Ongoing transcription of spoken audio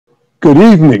Good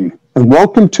evening and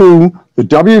welcome to the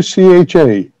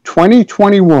WCHA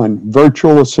 2021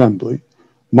 Virtual Assembly.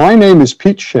 My name is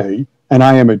Pete Shea and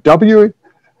I am a WCHA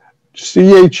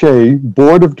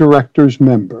Board of Directors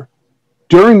member.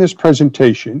 During this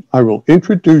presentation, I will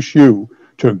introduce you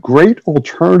to a great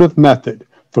alternative method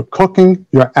for cooking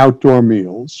your outdoor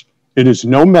meals. It is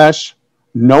no mess,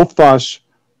 no fuss,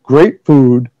 great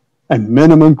food, and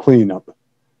minimum cleanup.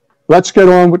 Let's get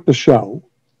on with the show.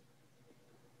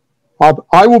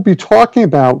 I will be talking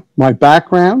about my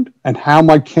background and how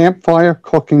my campfire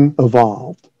cooking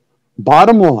evolved.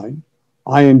 Bottom line,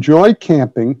 I enjoy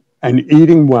camping and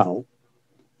eating well.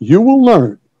 You will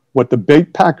learn what the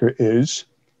BakePacker is,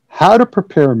 how to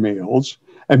prepare meals,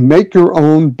 and make your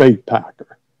own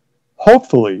BakePacker.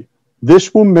 Hopefully,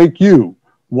 this will make you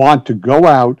want to go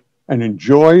out and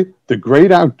enjoy the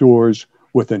great outdoors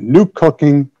with a new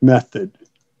cooking method.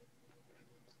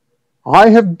 I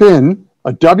have been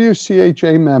a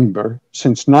WCHA member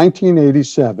since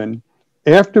 1987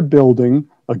 after building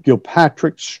a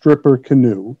Gilpatrick stripper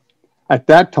canoe. At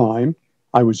that time,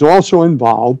 I was also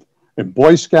involved in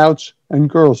Boy Scouts and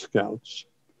Girl Scouts.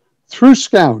 Through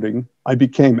scouting, I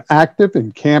became active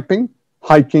in camping,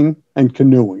 hiking, and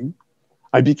canoeing.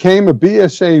 I became a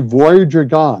BSA Voyager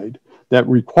guide that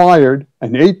required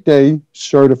an 8-day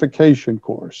certification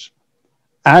course.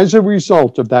 As a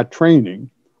result of that training,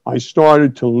 I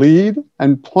started to lead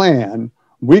and plan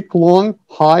week-long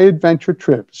high-adventure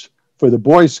trips for the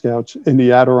Boy Scouts in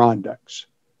the Adirondacks.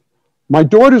 My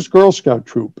daughter's Girl Scout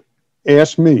troop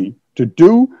asked me to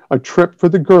do a trip for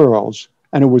the girls,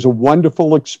 and it was a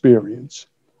wonderful experience.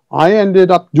 I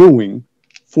ended up doing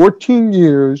 14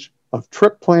 years of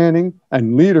trip planning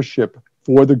and leadership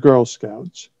for the Girl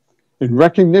Scouts. In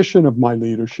recognition of my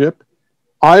leadership,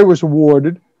 I was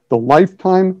awarded the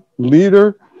Lifetime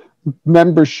Leader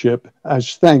membership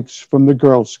as thanks from the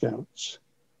Girl Scouts.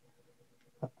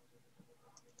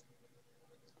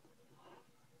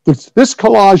 This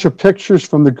collage of pictures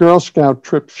from the Girl Scout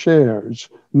trip shares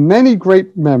many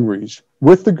great memories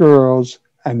with the girls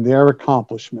and their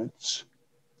accomplishments.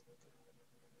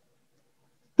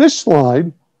 This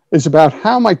slide is about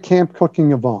how my camp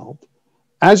cooking evolved.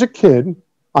 As a kid,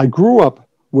 I grew up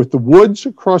with the woods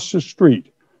across the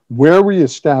street where we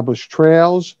established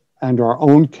trails and our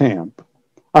own camp.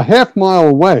 A half-mile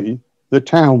away, the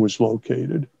town was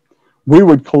located. We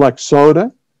would collect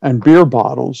soda and beer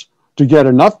bottles to get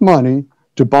enough money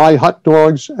to buy hot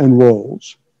dogs and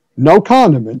rolls. No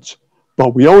condiments,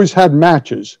 but we always had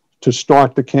matches to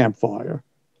start the campfire.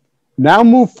 Now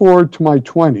move forward to my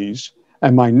 20s,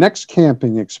 and my next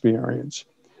camping experience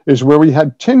is where we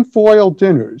had tinfoil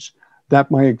dinners that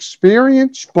my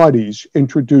experienced buddies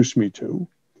introduced me to.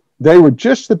 They were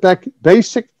just the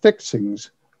basic fixings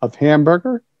of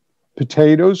hamburger,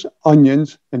 potatoes,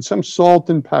 onions, and some salt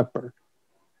and pepper.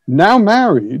 Now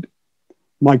married,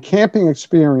 my camping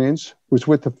experience was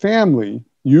with the family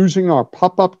using our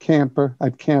pop-up camper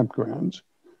at campgrounds.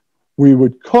 We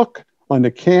would cook on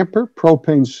the camper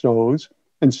propane stoves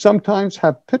and sometimes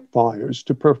have pit fires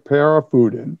to prepare our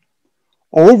food in.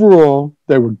 Overall,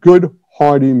 they were good,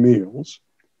 hearty meals.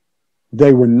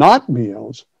 They were not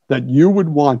meals that you would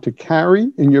want to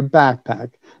carry in your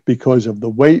backpack because of the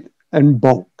weight and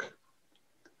bulk.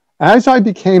 As I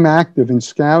became active in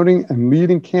scouting and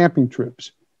leading camping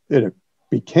trips, it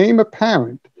became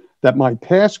apparent that my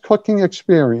past cooking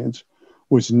experience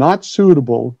was not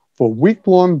suitable for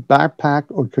week-long backpack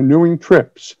or canoeing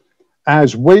trips,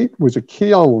 as weight was a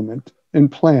key element in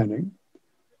planning.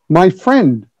 My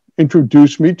friend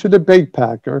introduced me to the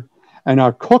BakePacker, and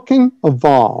our cooking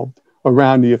evolved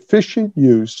around the efficient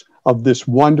use of this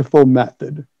wonderful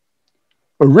method.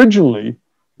 Originally,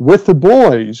 with the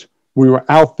boys, we were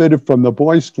outfitted from the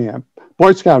Boy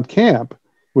Scout camp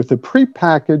with the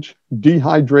prepackaged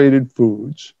dehydrated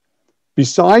foods.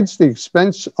 Besides the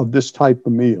expense of this type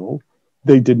of meal,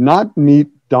 they did not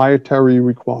meet dietary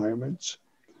requirements.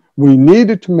 We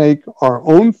needed to make our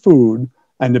own food,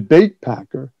 and the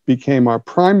BakePacker became our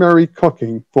primary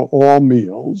cooking for all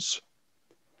meals.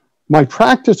 My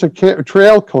practice of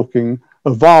trail cooking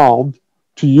evolved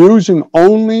to using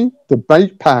only the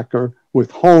BakePacker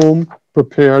with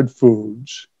home-prepared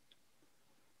foods.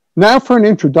 Now for an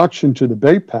introduction to the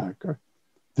BakePacker.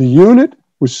 The unit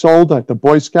was sold at the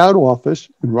Boy Scout office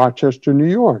in Rochester,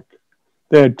 New York.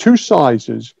 They had 2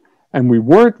 sizes, and we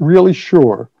weren't really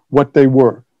sure what they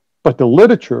were, but the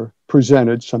literature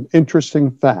presented some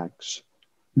interesting facts.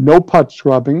 No pot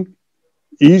scrubbing,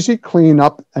 easy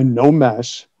cleanup, and no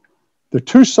mess. The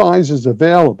 2 sizes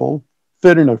available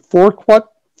fit in a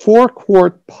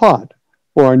 4-quart pot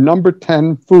or a number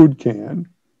 10 food can.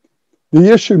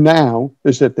 The issue now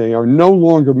is that they are no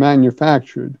longer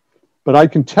manufactured, but I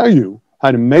can tell you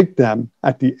how to make them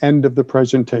at the end of the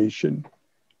presentation.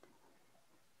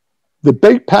 The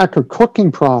BakePacker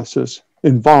cooking process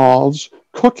involves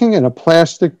cooking in a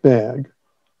plastic bag.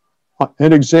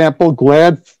 An example,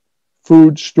 Glad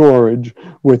food storage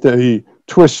with a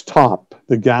twist top,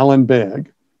 the gallon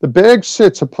bag. The bag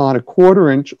sits upon a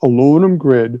 1/4-inch aluminum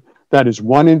grid that is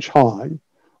 1 inch high.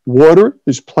 Water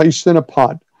is placed in a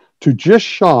pot to just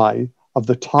shy of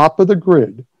the top of the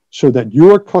grid so that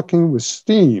you are cooking with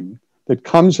steam that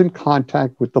comes in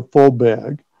contact with the full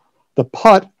bag. The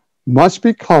pot must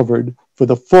be covered for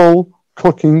the full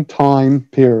cooking time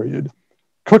period.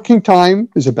 Cooking time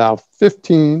is about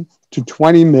 15 to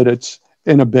 20 minutes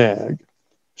in a bag.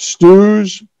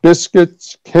 Stews,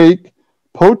 biscuits, cake,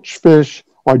 poached fish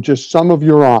are just some of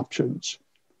your options.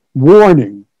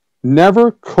 Warning,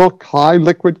 never cook high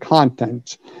liquid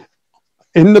contents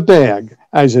in the bag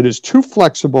as it is too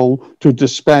flexible to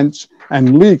dispense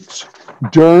and leaks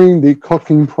during the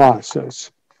cooking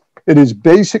process. It is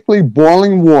basically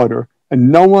boiling water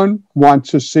and no one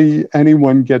wants to see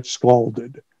anyone get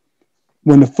scalded.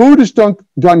 When the food is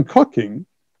done cooking,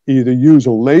 either use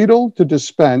a ladle to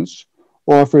dispense,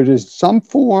 or if it is some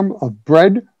form of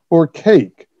bread or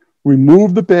cake,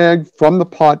 remove the bag from the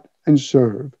pot and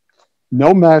serve.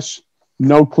 No mess,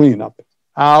 no cleanup.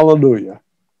 Hallelujah.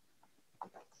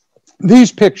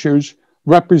 These pictures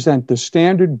represent the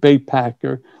standard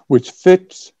BakePacker, which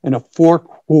fits in a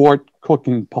 4-quart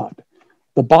cooking pot.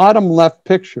 The bottom left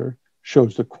picture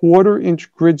shows the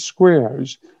 1/4-inch grid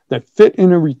squares that fit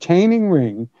in a retaining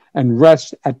ring and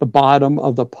rest at the bottom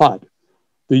of the pot.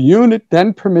 The unit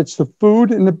then permits the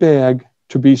food in the bag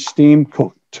to be steam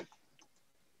cooked.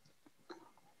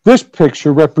 This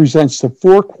picture represents the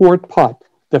 4-quart pot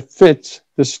that fits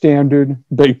the standard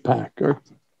BakePacker.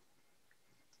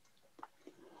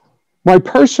 My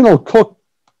personal cook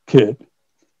kit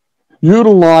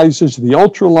utilizes the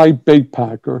ultralight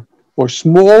BakePacker, or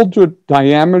small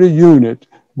diameter unit,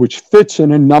 which fits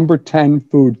in a number 10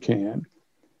 food can.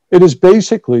 It is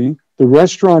basically the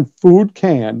restaurant food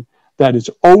can that is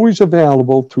always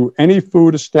available through any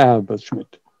food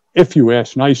establishment, if you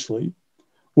ask nicely.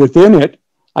 Within it,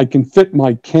 I can fit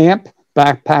my camp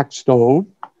backpack stove,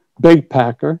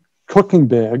 BakePacker, cooking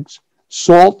bags,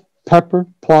 salt, pepper,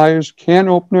 pliers, can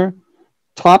opener,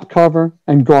 top cover,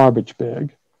 and garbage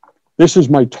bag. This is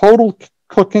my total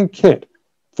cooking kit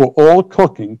for all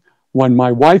cooking when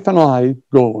my wife and I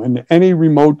go on any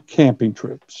remote camping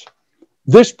trips.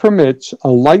 This permits a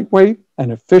lightweight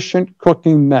and efficient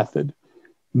cooking method.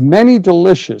 Many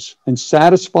delicious and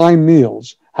satisfying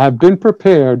meals have been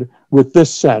prepared with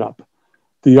this setup.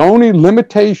 The only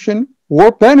limitation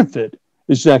or benefit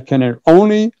is that can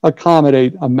only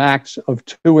accommodate a max of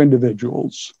 2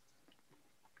 individuals.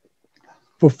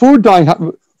 For food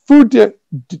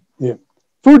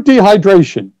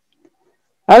dehydration,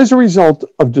 as a result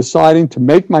of deciding to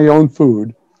make my own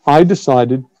food, I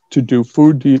decided to do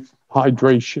food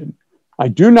dehydration. I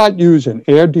do not use an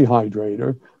air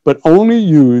dehydrator, but only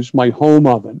use my home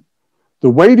oven. The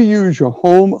way to use your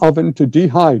home oven to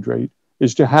dehydrate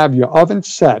is to have your oven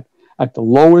set at the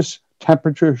lowest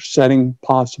temperature setting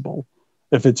possible.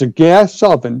 If it's a gas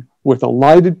oven with a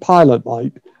lighted pilot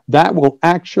light, that will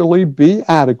actually be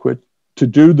adequate to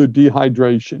do the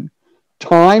dehydration.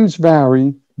 Times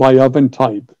vary by oven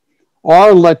type. Our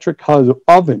electric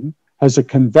oven has a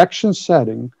convection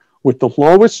setting with the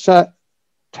lowest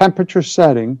temperature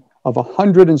setting of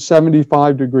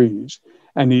 175 degrees,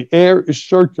 and the air is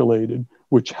circulated,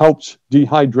 which helps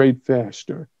dehydrate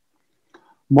faster.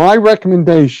 My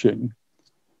recommendation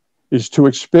is to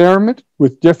experiment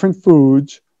with different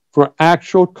foods for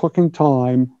actual cooking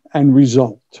time and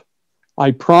result.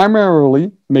 I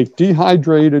primarily make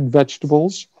dehydrated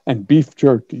vegetables and beef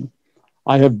jerky.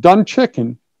 I have done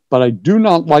chicken, but I do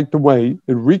not like the way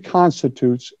it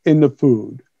reconstitutes in the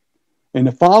food. In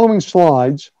the following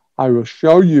slides, I will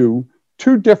show you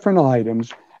 2 different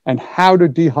items and how to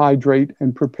dehydrate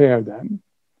and prepare them.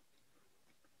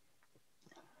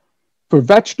 For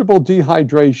vegetable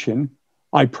dehydration,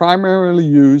 I primarily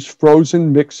use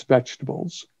frozen mixed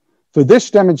vegetables. For this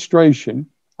demonstration,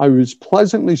 I was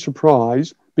pleasantly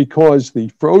surprised because the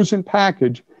frozen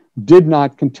package did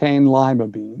not contain lima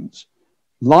beans.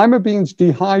 Lima beans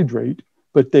dehydrate,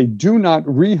 but they do not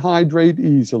rehydrate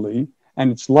easily,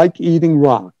 and it's like eating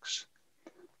rocks.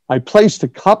 I placed a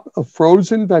cup of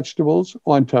frozen vegetables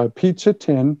onto a pizza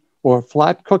tin or a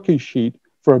flat cookie sheet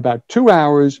for about 2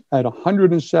 hours at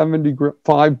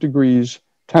 175 degrees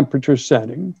temperature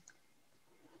setting.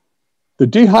 The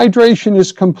dehydration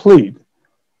is complete,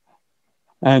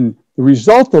 and The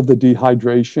result of the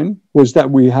dehydration was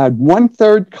that we had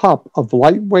 1/3 cup of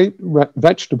lightweight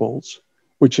vegetables,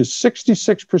 which is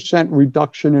 66%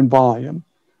 reduction in volume.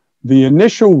 The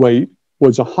initial weight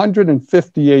was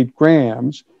 158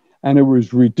 grams, and it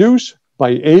was reduced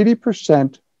by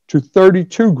 80% to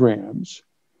 32 grams.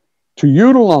 To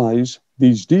utilize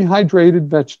these dehydrated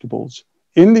vegetables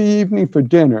in the evening for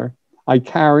dinner, I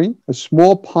carry a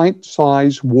small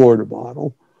pint-sized water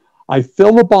bottle. I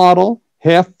fill the bottle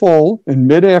half full in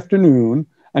mid-afternoon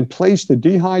and place the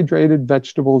dehydrated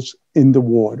vegetables in the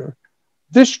water.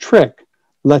 This trick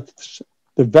lets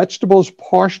the vegetables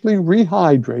partially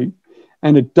rehydrate,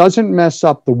 and it doesn't mess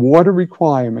up the water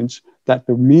requirements that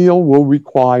the meal will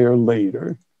require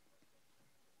later.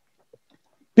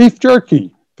 Beef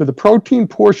jerky. For the protein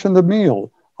portion of the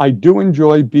meal, I do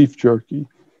enjoy beef jerky.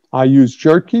 I use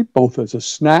jerky both as a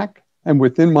snack and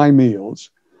within my meals.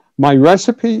 My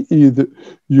recipe either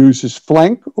uses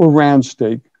flank or round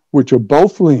steak, which are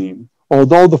both lean,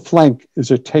 although the flank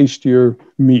is a tastier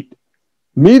meat.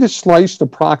 Meat is sliced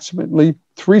approximately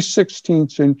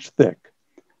 3/16 inch thick.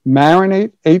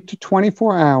 Marinate 8 to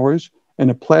 24 hours in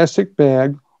a plastic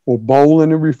bag or bowl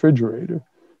in a refrigerator.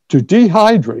 To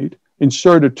dehydrate,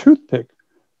 insert a toothpick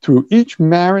through each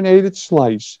marinated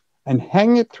slice and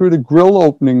hang it through the grill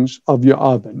openings of your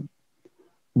oven.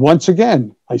 Once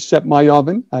again, I set my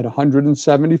oven at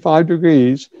 175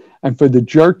 degrees, and for the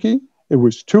jerky, it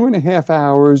was 2.5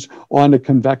 hours on a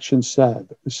convection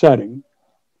setting.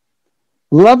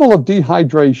 Level of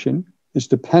dehydration is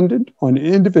dependent on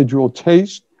individual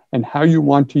taste and how you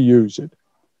want to use it.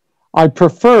 I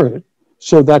prefer it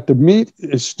so that the meat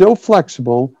is still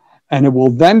flexible and it will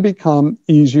then become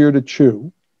easier to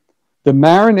chew. The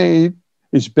marinade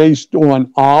is based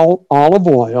on olive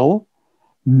oil,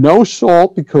 no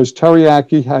salt because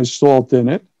teriyaki has salt in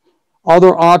it.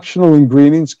 Other optional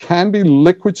ingredients can be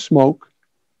liquid smoke,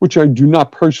 which I do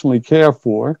not personally care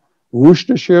for,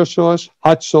 Worcestershire sauce,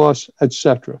 hot sauce,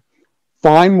 etc.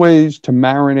 Find ways to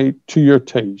marinate to your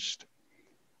taste.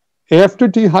 After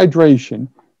dehydration,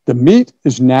 the meat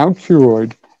is now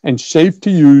cured and safe to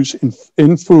use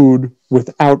in food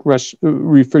without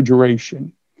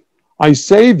refrigeration. I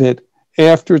save it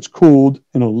after it's cooled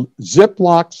in a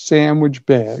Ziploc sandwich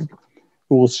bag.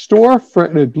 It will store for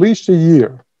at least a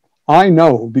year. I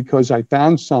know because I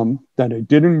found some that I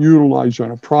didn't utilize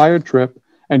on a prior trip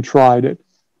and tried it.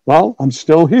 Well, I'm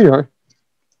still here.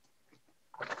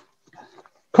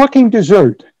 Cooking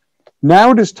dessert.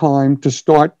 Now it is time to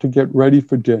start to get ready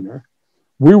for dinner.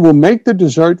 We will make the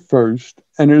dessert first,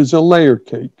 and it is a layer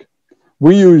cake.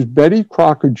 We use Betty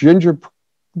Crocker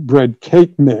gingerbread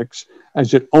cake mix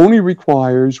as it only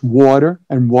requires water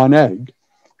and 1 egg.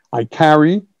 I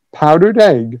carry powdered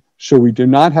egg so we do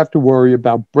not have to worry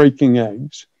about breaking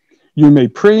eggs. You may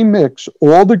pre-mix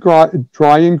all the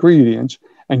dry ingredients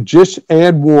and just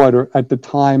add water at the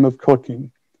time of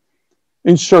cooking.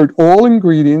 Insert all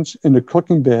ingredients in the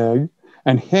cooking bag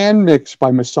and hand mix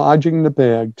by massaging the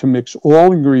bag to mix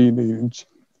all ingredients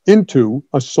into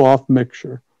a soft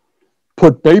mixture.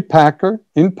 Put BakePacker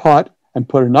in pot and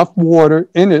put enough water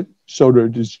in it so that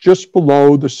it is just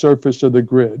below the surface of the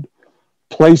grid.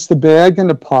 Place the bag in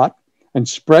the pot and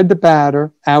spread the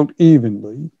batter out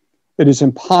evenly. It is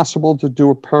impossible to do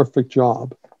a perfect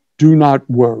job. Do not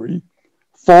worry.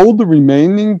 Fold the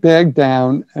remaining bag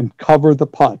down and cover the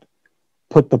pot.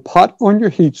 Put the pot on your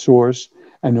heat source,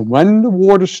 and when the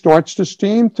water starts to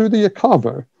steam through the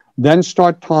cover, then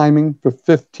start timing for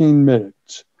 15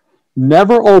 minutes.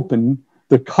 Never open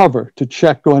the cover to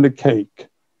check on the cake.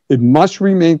 It must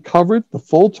remain covered the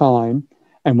full time,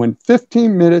 and when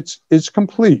 15 minutes is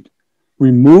complete,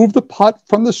 remove the pot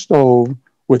from the stove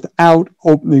without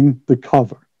opening the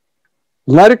cover.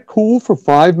 Let it cool for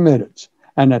 5 minutes,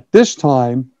 and at this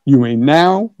time, you may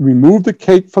now remove the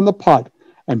cake from the pot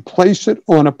and place it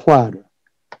on a platter.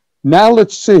 Now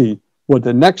let's see what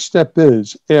the next step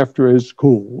is after it is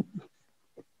cooled.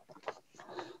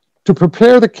 To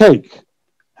prepare the cake,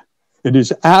 it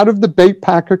is out of the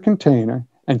BakePacker container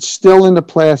and still in the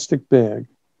plastic bag.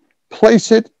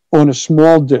 Place it on a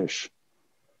small dish.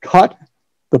 Cut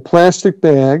the plastic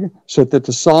bag so that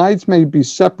the sides may be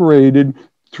separated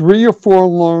 3 or 4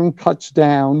 long cuts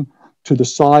down to the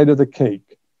side of the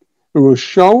cake. It will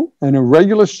show an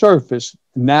irregular surface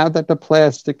now that the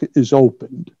plastic is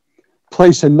opened.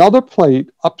 Place another plate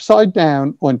upside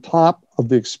down on top of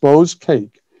the exposed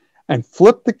cake and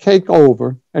flip the cake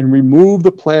over and remove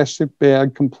the plastic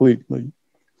bag completely.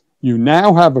 You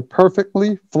now have a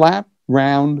perfectly flat,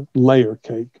 round layer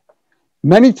cake.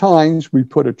 Many times we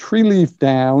put a tree leaf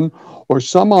down or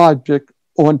some object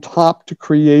on top to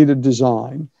create a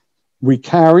design. We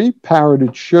carry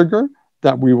powdered sugar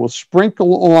that we will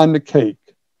sprinkle on the cake.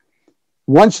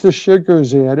 Once the sugar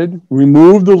is added,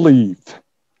 remove the leaf.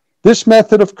 This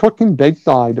method of cooking baked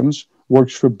items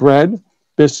works for bread,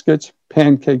 biscuits,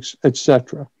 pancakes,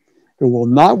 etc. It will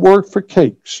not work for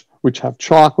cakes, which have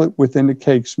chocolate within the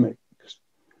cakes mix.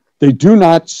 They do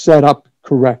not set up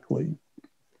correctly.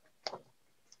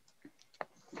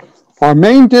 Our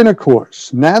main dinner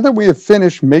course. Now that we have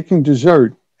finished making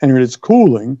dessert and it is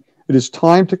cooling, it is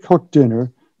time to cook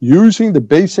dinner using the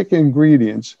basic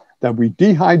ingredients that we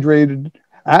dehydrated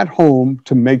at home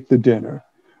to make the dinner.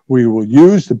 We will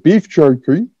use the beef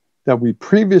jerky that we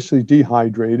previously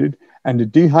dehydrated and the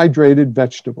dehydrated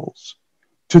vegetables.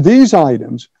 To these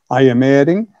items, I am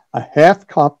adding a half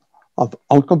cup of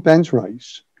Uncle Ben's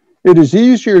rice. It is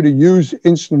easier to use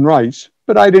instant rice,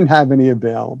 but I didn't have any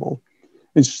available.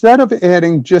 Instead of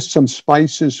adding just some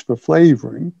spices for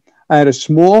flavoring, I had a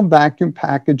small vacuum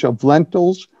package of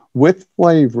lentils with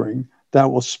flavoring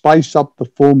that will spice up the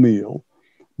full meal.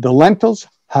 The lentils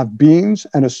have beans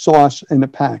and a sauce in the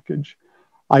package.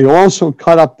 I also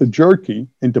cut up the jerky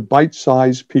into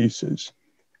bite-sized pieces.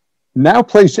 Now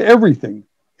place everything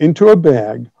into a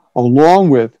bag along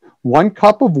with 1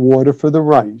 cup of water for the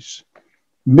rice.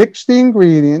 Mix the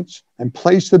ingredients and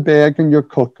place the bag in your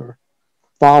cooker.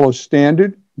 Follow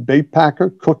standard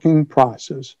BakePacker cooking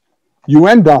process. You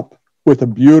end up with a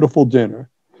beautiful dinner.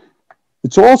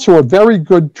 It's also a very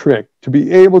good trick to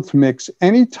be able to mix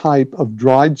any type of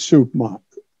dried soup mix.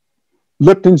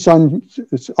 Lipton's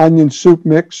onion soup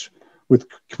mix with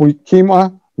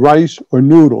quinoa, rice, or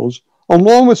noodles,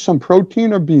 along with some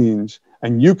protein or beans,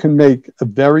 and you can make a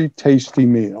very tasty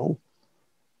meal.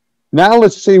 Now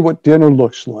let's see what dinner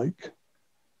looks like.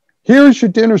 Here is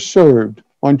your dinner served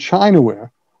on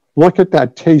Chinaware. Look at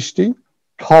that tasty,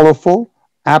 colorful,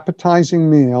 appetizing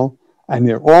meal, and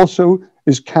there also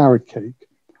is carrot cake.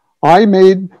 I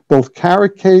made both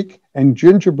carrot cake and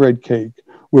gingerbread cake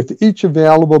with each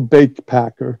available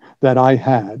BakePacker that I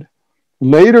had.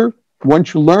 Later,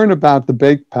 once you learn about the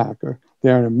BakePacker,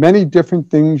 there are many different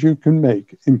things you can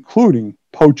make, including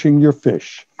poaching your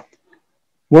fish.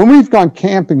 When we've gone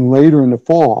camping later in the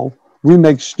fall, we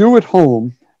make stew at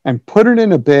home and put it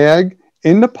in a bag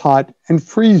in the pot and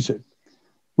freeze it.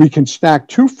 We can stack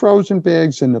 2 frozen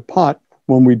bags in the pot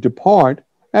when we depart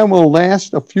and will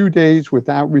last a few days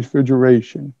without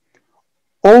refrigeration.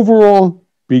 Overall,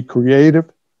 be creative,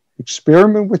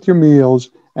 experiment with your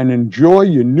meals, and enjoy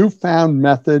your newfound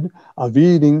method of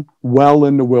eating well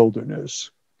in the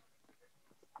wilderness.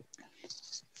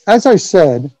 As I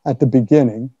said at the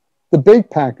beginning, the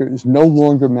BakePacker is no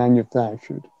longer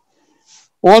manufactured.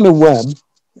 On the web,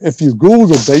 if you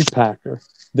Google BakePacker,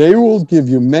 they will give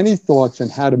you many thoughts on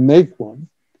how to make one.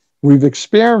 We've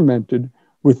experimented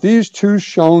with these 2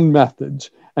 shown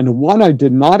methods, and the one I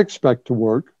did not expect to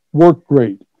worked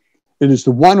great. It is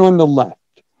the one on the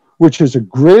left, which is a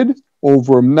grid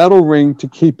over a metal ring to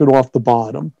keep it off the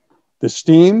bottom. The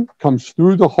steam comes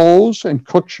through the holes and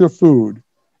cooks your food.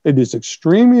 It is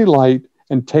extremely light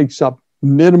and takes up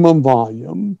minimum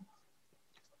volume.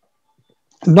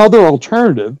 Another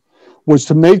alternative was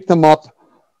to make them up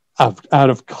out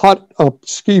of cut up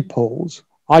ski poles.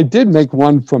 I did make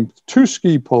one from 2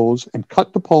 ski poles and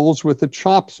cut the poles with a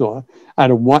chop saw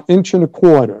at a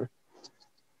 1.25 inch.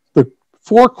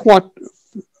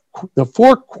 The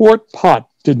 4-quart pot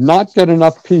did not get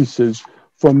enough pieces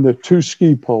from the 2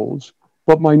 ski poles,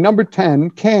 but my number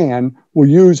 10 can will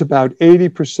use about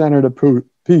 80% of the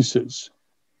pieces.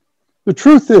 The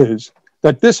truth is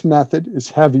that this method is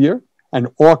heavier and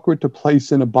awkward to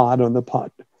place in the bottom of the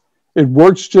pot. It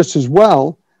works just as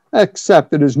well,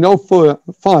 except it is no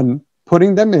fun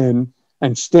putting them in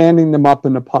and standing them up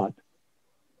in the pot.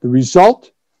 The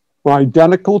result were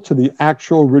identical to the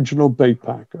actual original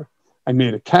BakePacker. I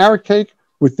made a carrot cake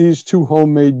with these 2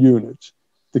 homemade units.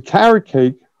 The carrot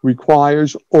cake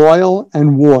requires oil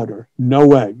and water,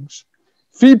 no eggs.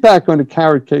 Feedback on the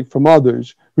carrot cake from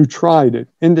others who tried it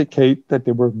indicate that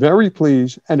they were very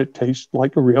pleased and it tastes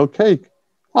like a real cake.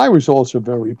 I was also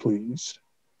very pleased.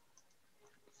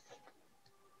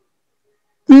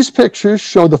 These pictures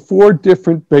show the 4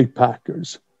 different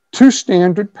BakePackers, 2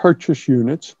 standard purchase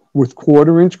units with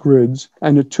 1/4 inch grids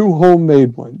and the 2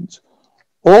 homemade ones.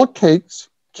 All cakes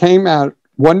came out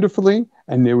wonderfully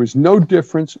and there was no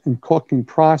difference in cooking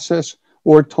process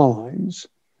or times.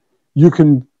 You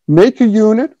can make a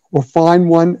unit or find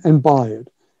one and buy it.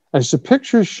 As the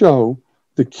pictures show,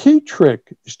 the key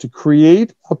trick is to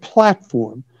create a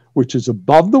platform which is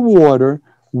above the water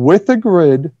with a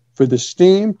grid for the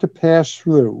steam to pass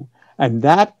through, and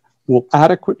that will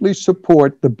adequately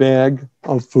support the bag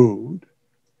of food.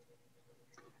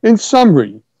 In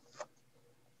summary,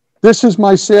 this is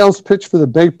my sales pitch for the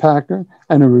BakePacker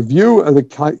and a review of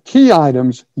the key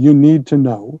items you need to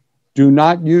know. Do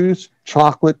not use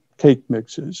chocolate cake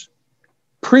mixes.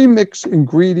 Pre-mix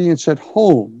ingredients at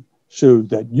home so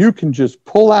that you can just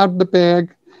pull out the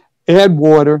bag, add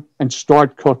water, and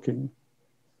start cooking.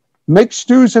 Make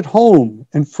stews at home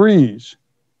and freeze.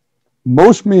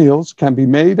 Most meals can be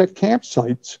made at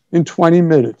campsites in 20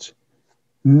 minutes.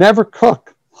 Never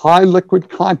cook high liquid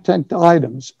content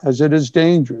items as it is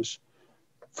dangerous.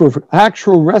 For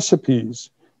actual recipes,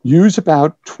 use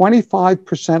about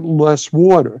 25% less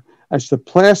water as the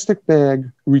plastic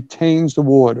bag retains the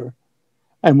water.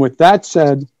 And with that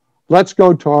said, let's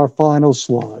go to our final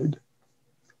slide.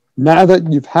 Now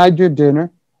that you've had your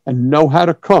dinner and know how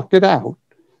to cook it out,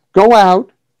 go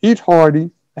out, eat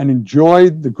hearty, and enjoy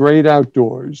the great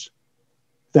outdoors.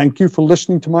 Thank you for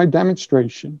listening to my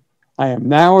demonstration. I am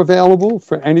now available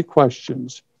for any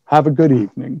questions. Have a good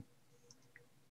evening.